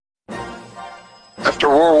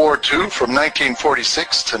After World War II, from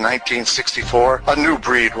 1946 to 1964, a new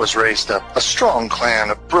breed was raised up. A strong clan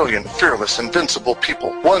of brilliant, fearless, invincible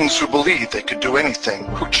people. Ones who believed they could do anything,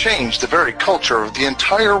 who changed the very culture of the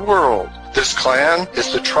entire world. This clan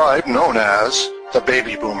is the tribe known as the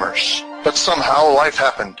Baby Boomers. But somehow life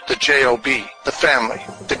happened. The J-O-B, the family,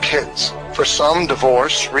 the kids. For some,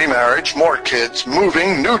 divorce, remarriage, more kids,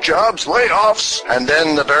 moving, new jobs, layoffs. And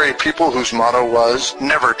then the very people whose motto was,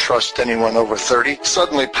 never trust anyone over 30,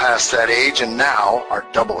 suddenly passed that age and now are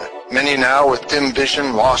double it. Many now with dim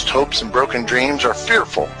vision, lost hopes, and broken dreams are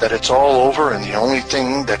fearful that it's all over and the only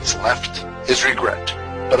thing that's left is regret.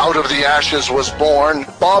 But out of the ashes was born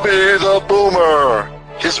Bobby the Boomer.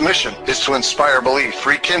 His mission is to inspire belief,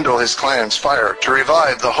 rekindle his clan's fire, to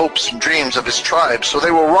revive the hopes and dreams of his tribe so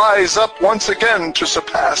they will rise up once again to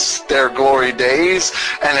surpass their glory days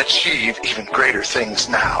and achieve even greater things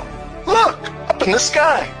now. Look, up in the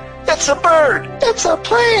sky. It's a bird. It's a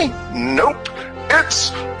plane. Nope.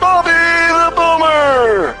 It's Bobby the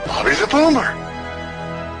Boomer. Bobby the Boomer.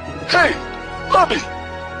 Hey, Bobby.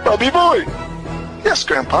 Bobby boy. Yes,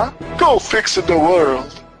 Grandpa. Go fixing the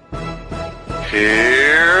world.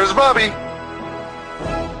 Here's Bobby.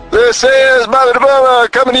 This is Bobby the Boomer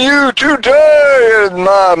coming to you today in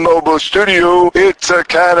my mobile studio. It's a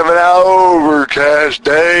kind of an overcast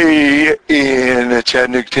day in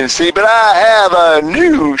Chattanooga, Tennessee, but I have a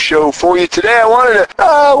new show for you today.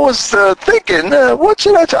 I was thinking, what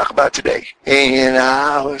should I talk about today? And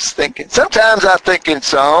I was thinking, sometimes I think in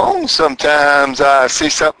songs, sometimes I see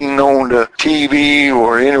something on the TV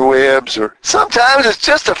or interwebs, or sometimes it's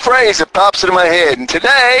just a phrase that pops into my head. And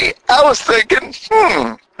today I was thinking,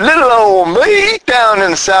 little old me down in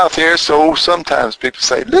the South here, so sometimes people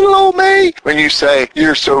say, little old me, when you say,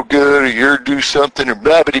 you're so good, or you're do something, or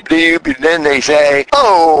blah-blah-blah, and then they say,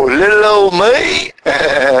 oh, little old me,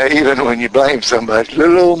 even when you blame somebody,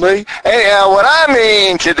 little old me. Anyhow, what I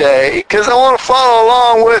mean today, because I want to follow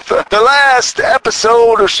along with the last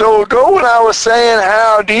episode or so ago when I was saying,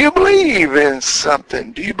 how do you believe in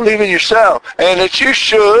something? Do you believe in yourself? And that you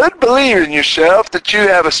should believe in yourself, that you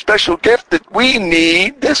have a special gift that we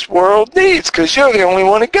need, this world needs, because you're the only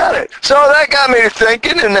one that got it. So that got me to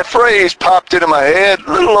thinking, and the phrase popped into my head,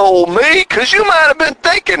 little old me, because you might have been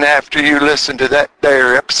thinking after you listened to that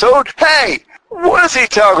there episode, hey, what is he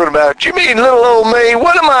talking about? You mean little old me?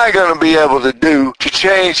 What am I going to be able to do to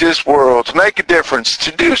change this world, to make a difference,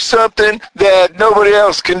 to do something that nobody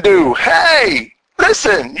else can do? Hey,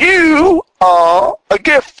 listen, you are a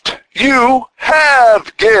gift. You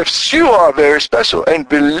have gifts. You are very special. And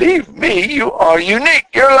believe me, you are unique.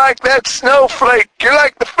 You're like that snowflake. You're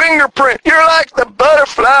like the fingerprint. You're like the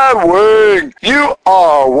butterfly wing. You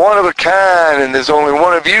are one of a kind, and there's only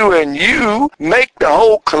one of you, and you make the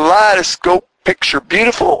whole kaleidoscope picture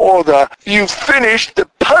beautiful, or you finish the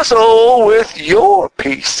puzzle with your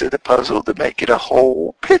piece of the puzzle to make it a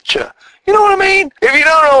whole picture. You know what I mean? If you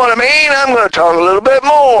don't know what I mean, I'm going to talk a little bit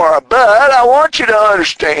more, but I want you to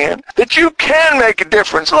understand that you can make a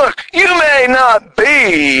difference. Look, you may not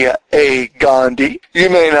be a Gandhi.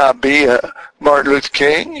 You may not be a Martin Luther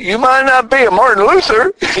King. You might not be a Martin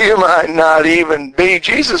Luther. You might not even be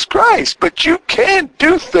Jesus Christ, but you can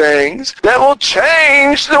do things that will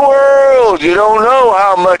change the world. You don't know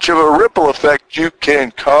how much of a ripple effect you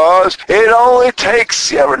can cause. It only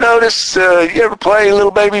takes, you ever notice, you ever play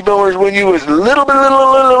Little Baby Boomers when you was little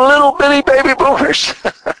bitty baby boomers?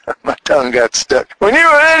 My tongue got stuck. When you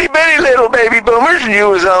were itty bitty little baby boomers and you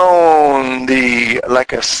was on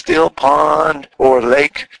like a still pond or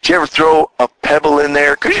lake, did you ever throw a pebble in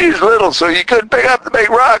there? Because you was little, so you couldn't pick up the big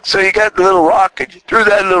rock, so you got the little rock, and you threw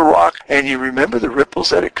that little rock, and you remember the ripples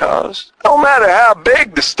that it caused? No matter how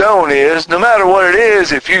big the stone is, no matter what it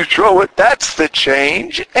is, if you throw it, that's the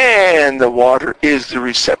change, and the water is the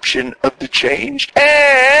reception of the change,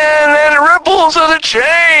 and then the ripples of the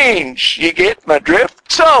change. You get my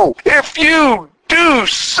drift? So, if you do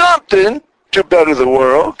something to better the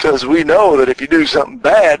world, because we know that if you do something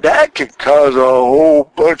bad, that can cause a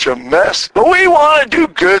whole bunch of mess. But we want to do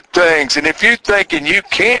good things, and if you're thinking you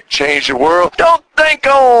can't change the world, don't think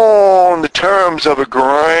on the terms of a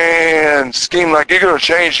grand scheme like you're going to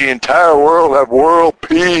change the entire world, have world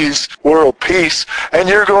peace, and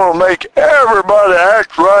you're going to make everybody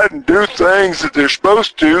act right and do things that they're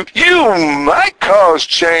supposed to. You might cause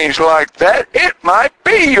change like that. It might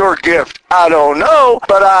be your gift. I don't know,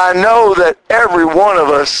 but I know that every one of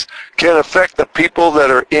us can affect the people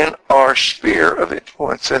that are in our sphere of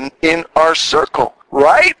influence and in our circle.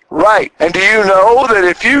 Right? Right. And do you know that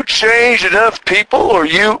if you change enough people or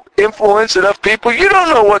you influence enough people, you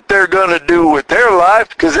don't know what they're going to do with their life,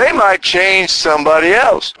 because they might change somebody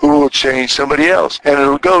else who will change somebody else. And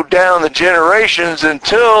it'll go down the generations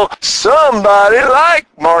until somebody like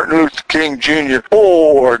Martin Luther King Jr.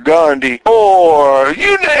 or Gandhi, or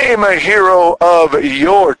you name a hero of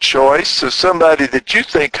your choice, so somebody that you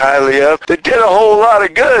think highly of that did a whole lot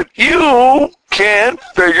of good. You can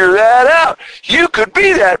figure that out. You could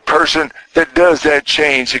be that person that does that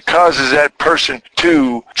change. It causes that person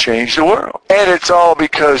to change the world. And it's all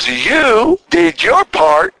because you did your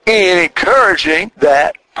part in encouraging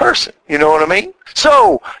that person. You know what I mean?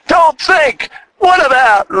 So don't think, what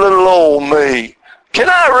about little old me? Can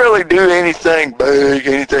I really do anything big,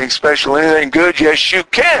 anything special, anything good? Yes, you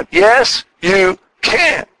can. Yes, you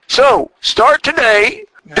can. So start today.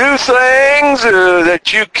 Do things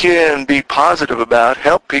that you can be positive about.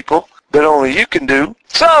 Help people that only you can do.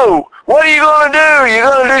 So, what are you going to do? You're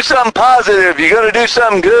going to do something positive. You're going to do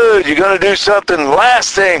something good. You're going to do something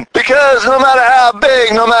lasting. Because no matter how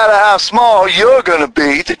big, no matter how small, you're going to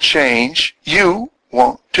be the change you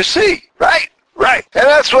want to see. Right? Right. And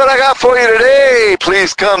that's what I got for you today.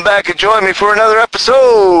 Please come back and join me for another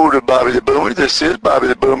episode of Bobby the Boomer. This is Bobby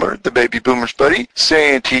the Boomer, the Baby Boomer's buddy,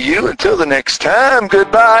 saying to you until the next time,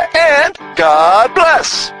 goodbye and God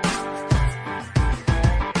bless.